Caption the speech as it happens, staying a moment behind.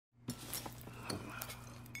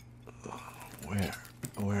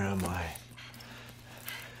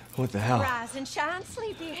What the hell? Rise and shine,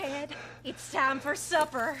 sleepyhead. It's time for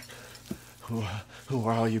supper. Who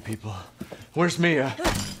are all you people? Where's Mia?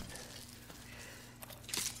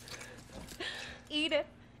 Eat it.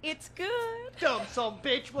 It's good. Dumb son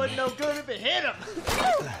bitch wasn't no good if it hit him.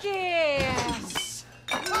 Yes.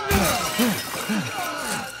 Not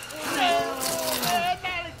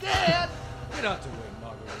again. Get out the way,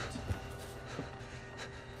 Marguerite.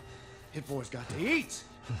 Hit boy's got to eat.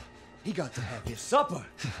 He got to have his supper.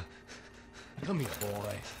 Come here,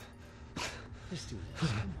 boy. Let's do this.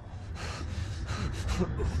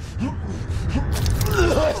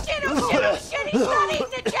 Shit, oh shit, oh shit. He's not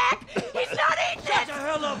eating it, Jack. He's not eating it. Get the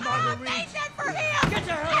hell up, Marguerite. I made that for him. Get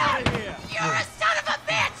the hell out of here. You're a son of a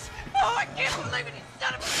bitch. Oh, I can't believe it. He's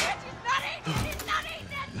son of a bitch. He's not eating it. He's not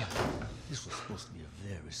eating it. This was supposed to be a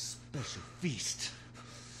very special feast.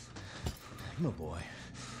 Come on, boy.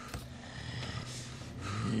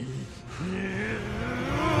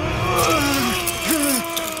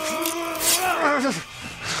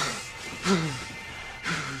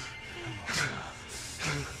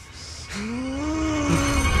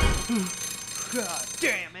 God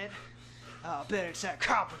damn it. I'll bet it's that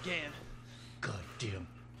cop again. Goddamn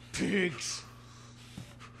pigs.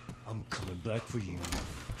 I'm coming back for you.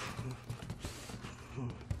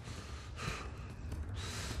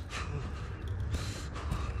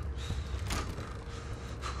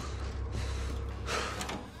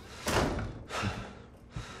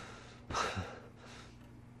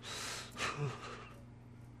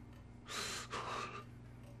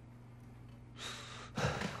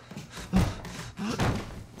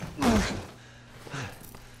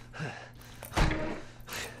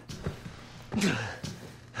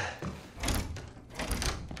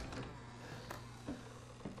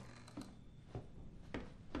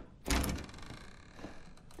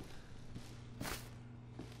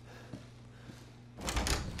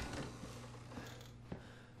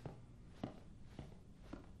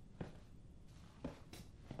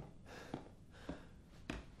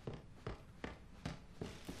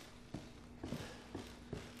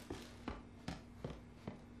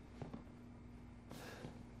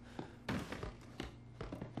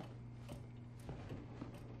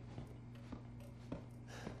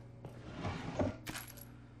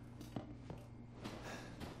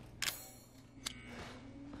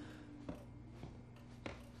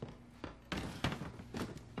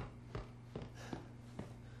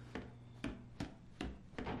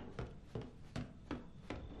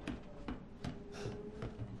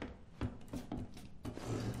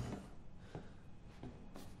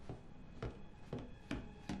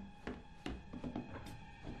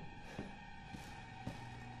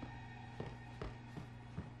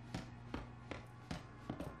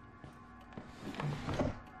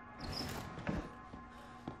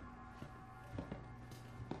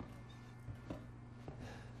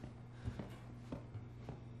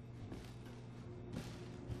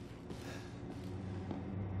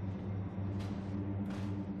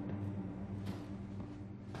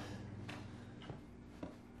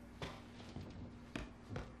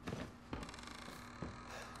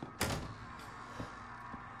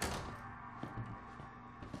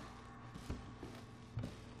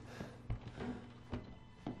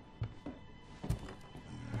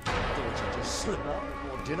 Slip out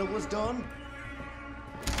before dinner was done?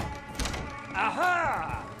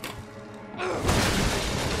 Aha!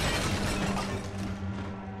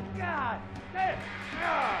 God damn!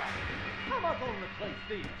 How am I gonna replace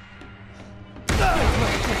these?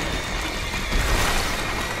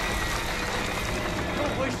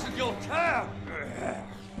 Don't waste your time!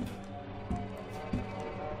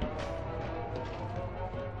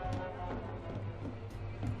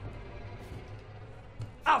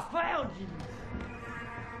 I found you!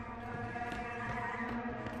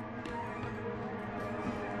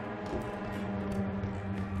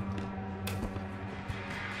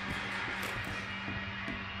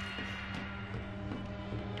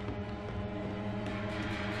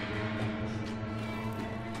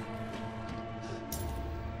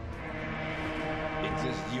 It's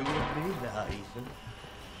just you and me now, Ethan.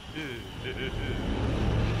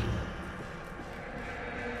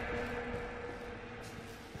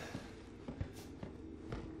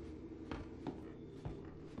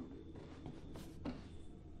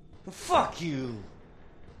 Fuck you!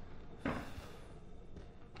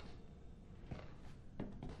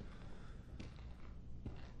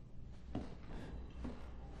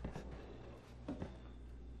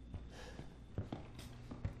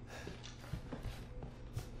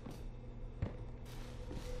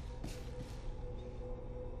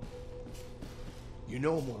 You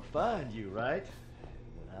know I'm gonna find you, right?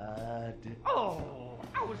 I did. Oh,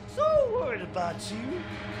 I was so worried about you.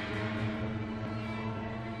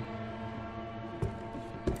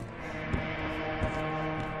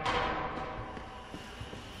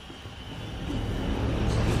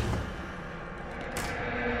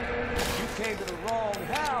 You came to the wrong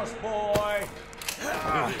house, boy.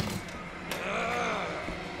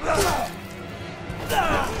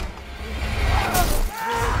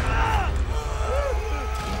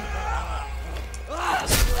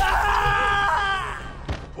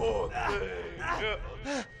 Poor thing.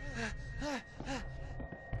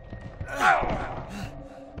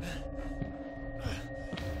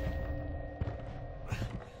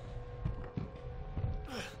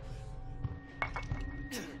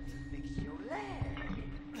 Fix your leg.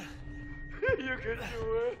 You can do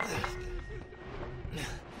it.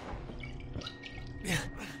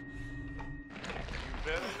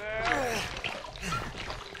 Better now?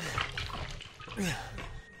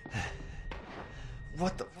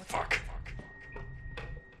 What the fuck?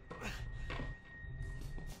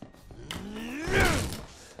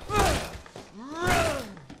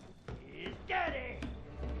 He's daddy.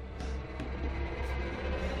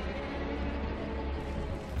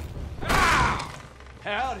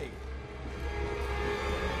 Howdy.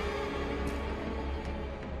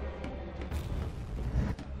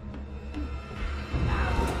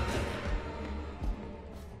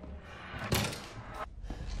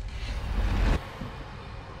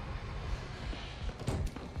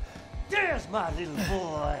 There's my little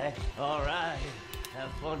boy. All right.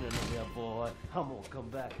 Have fun in there, boy. I'm gonna come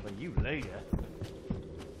back for you later.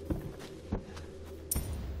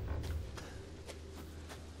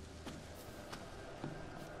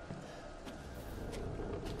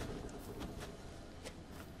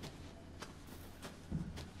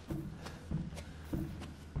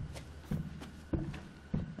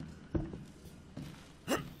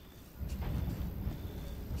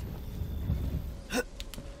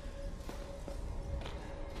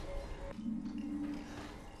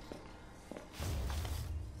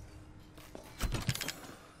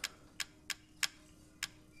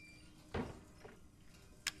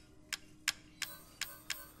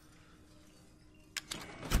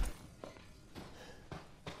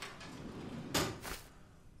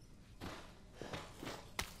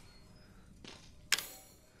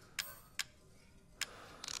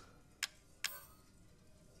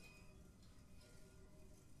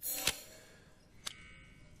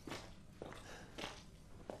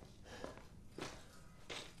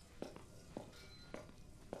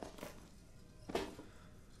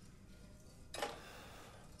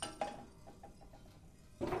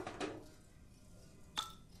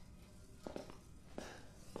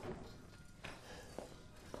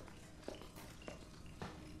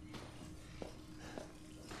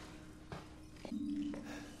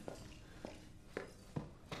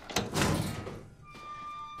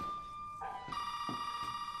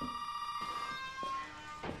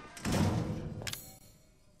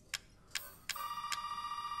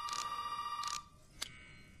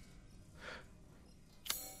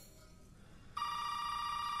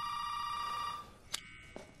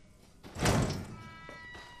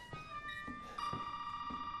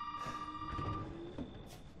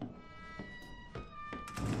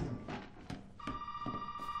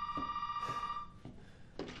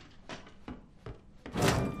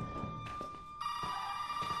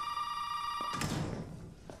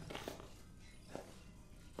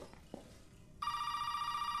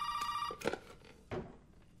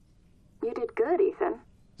 You did good, Ethan.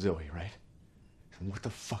 Zoe, right? And what the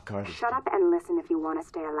fuck are these? Shut up and listen if you want to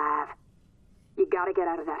stay alive. You gotta get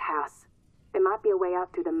out of that house. There might be a way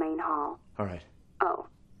out through the main hall. All right. Oh,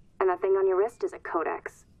 and that thing on your wrist is a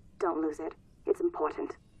codex. Don't lose it. It's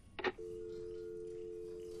important.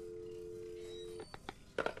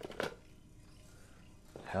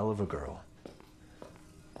 Hell of a girl.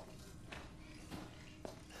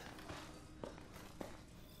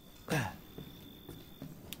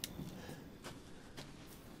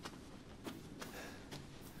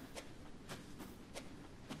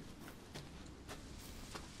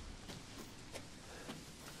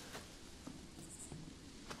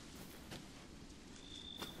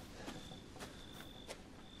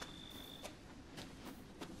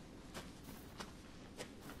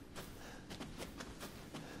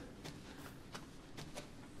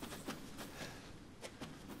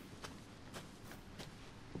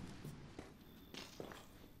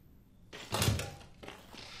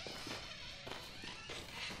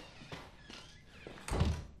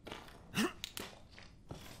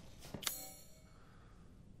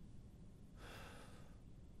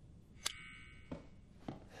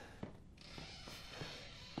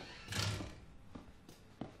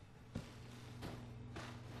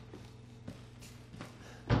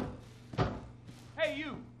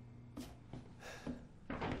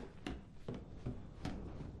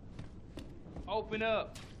 Open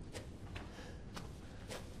up.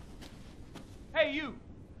 Hey, you.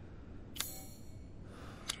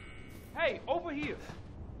 Hey, over here.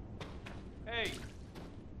 Hey.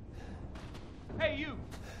 Hey, you.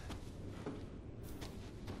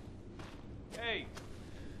 Hey.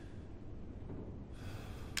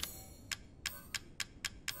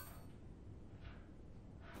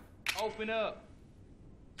 Open up.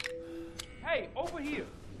 Hey, over here.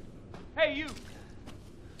 Hey, you.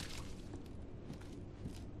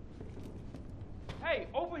 Hey,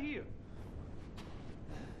 over here.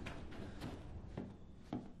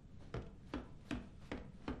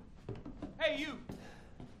 Hey, you.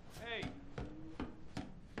 Hey.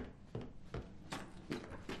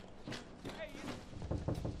 Hey, you.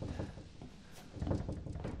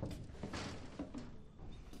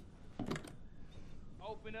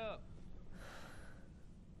 Open up.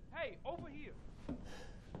 Hey, over here.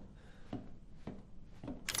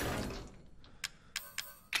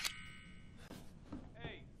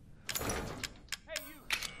 Hey. Hey, you.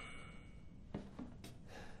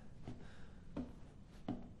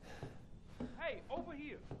 Hey, over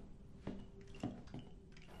here.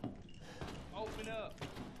 Open up.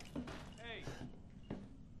 Hey.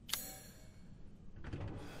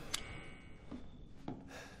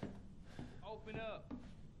 Open up.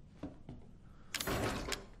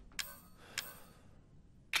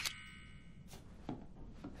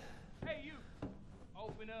 Hey, you.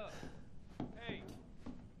 Open up. Hey.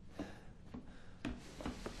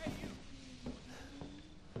 Hey, you.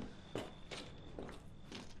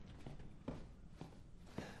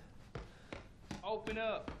 Open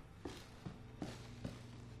up.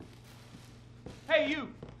 Hey, you.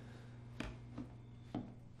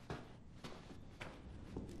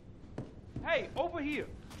 Hey, over here.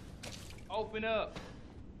 Open up.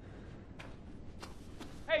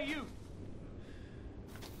 Hey, you.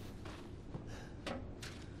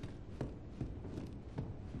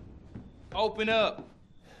 Open up.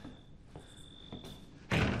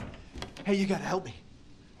 Hey, you gotta help me.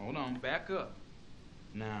 Hold on, back up.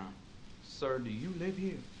 Now, sir, do you live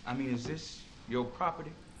here? I mean, is this your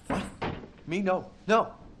property? What? Me? No.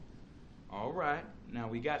 No. All right. Now,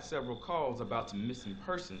 we got several calls about some missing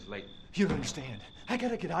persons lately. You don't understand. I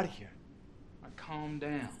gotta get out of here. Now, calm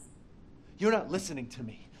down. You're not listening to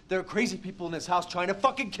me. There are crazy people in this house trying to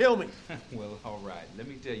fucking kill me. Well, all right. Let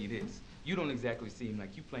me tell you this. You don't exactly seem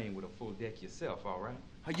like you playing with a full deck yourself, all right?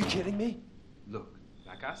 Are you kidding me? Look,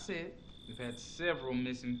 like I said, we've had several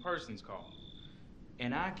missing persons calls.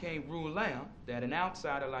 And I can't rule out that an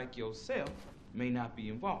outsider like yourself may not be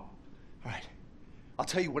involved. All right. I'll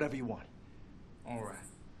tell you whatever you want. All right.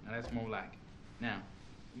 Now, that's more like it. Now,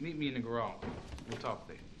 meet me in the garage. We'll talk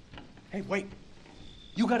there. Hey, wait.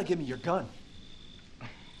 You gotta give me your gun.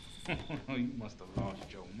 You must have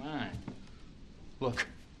lost your mind. Look,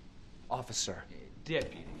 officer.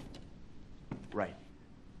 Deputy. Right.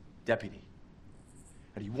 Deputy.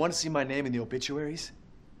 Now, do you want to see my name in the obituaries?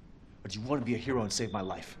 Or do you want to be a hero and save my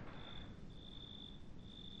life?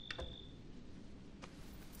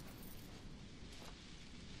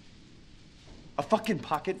 A fucking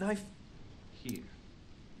pocket knife? Here.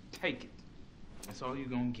 Take it. That's all you're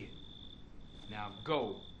gonna get. Now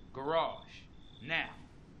go. Garage. Now.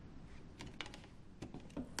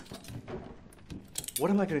 What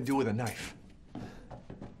am I gonna do with a knife?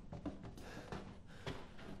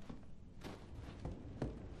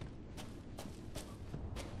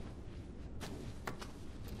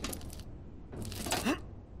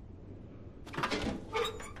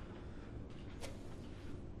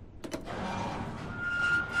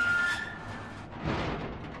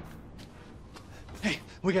 Hey,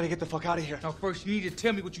 we gotta get the fuck out of here. Now first you need to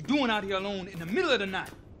tell me what you're doing out here alone in the middle of the night.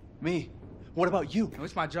 Me? What about you? Now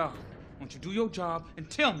it's my job. Why don't you do your job and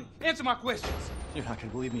tell me? Answer my questions. You're not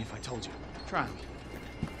gonna believe me if I told you. Try me.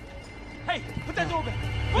 Hey, put that door back.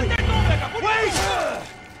 Put that door back up. Put that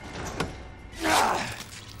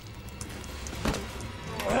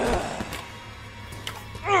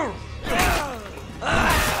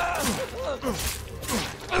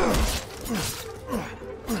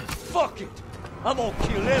Fuck it! I'm gonna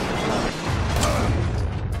kill everyone!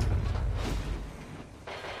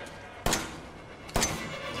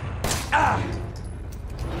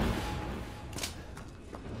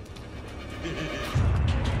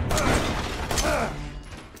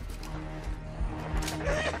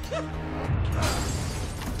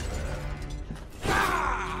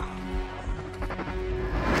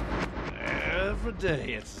 Every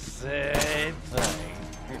day it's the same thing.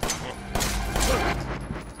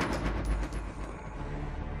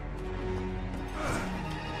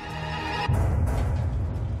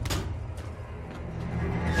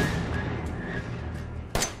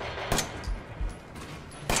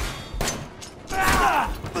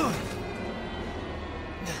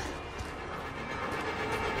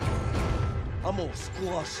 gonna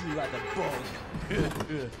squash you like a bug.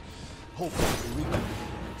 Hopefully we can do it.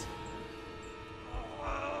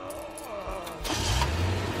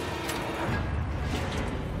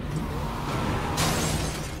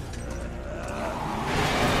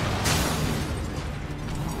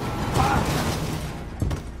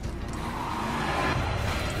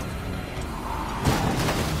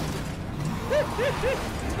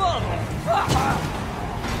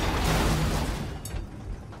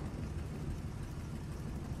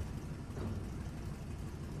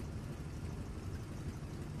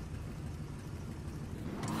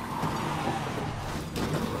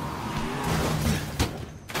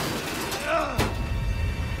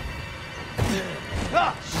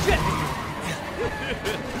 Ah, shit!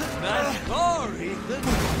 Nice car, Ethan.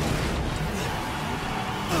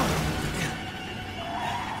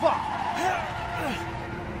 Fuck!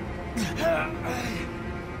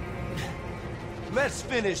 Let's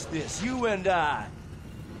finish this, you and I.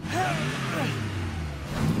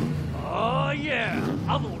 Oh, yeah.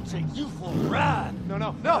 I'm gonna take you for a ride. No,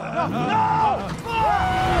 no, no, no, no!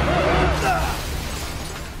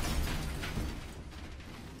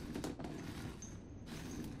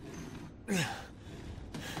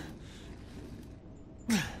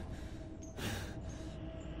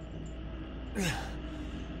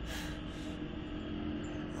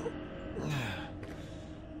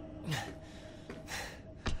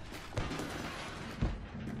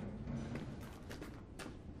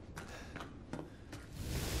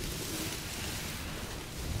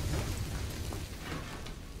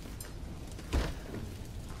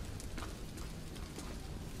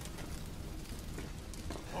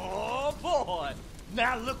 Oh, boy.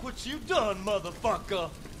 Now look what you done, motherfucker.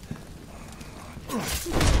 This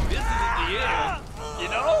isn't the end, you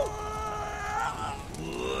know?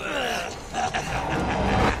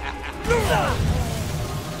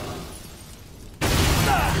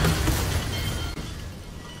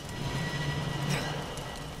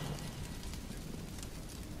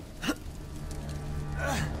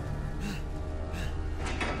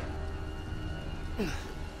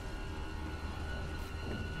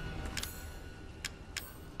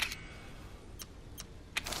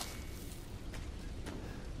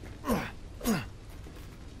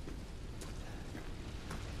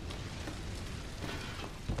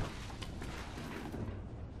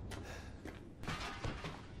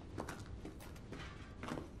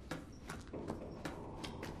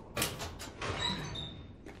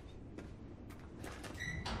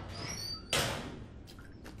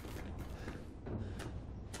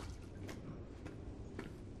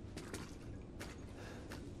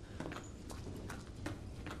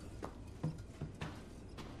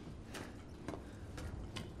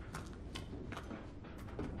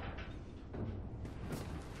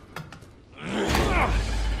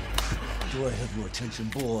 Do I have your attention,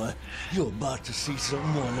 boy? You're about to see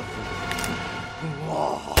something wonderful.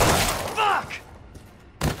 Oh, fuck!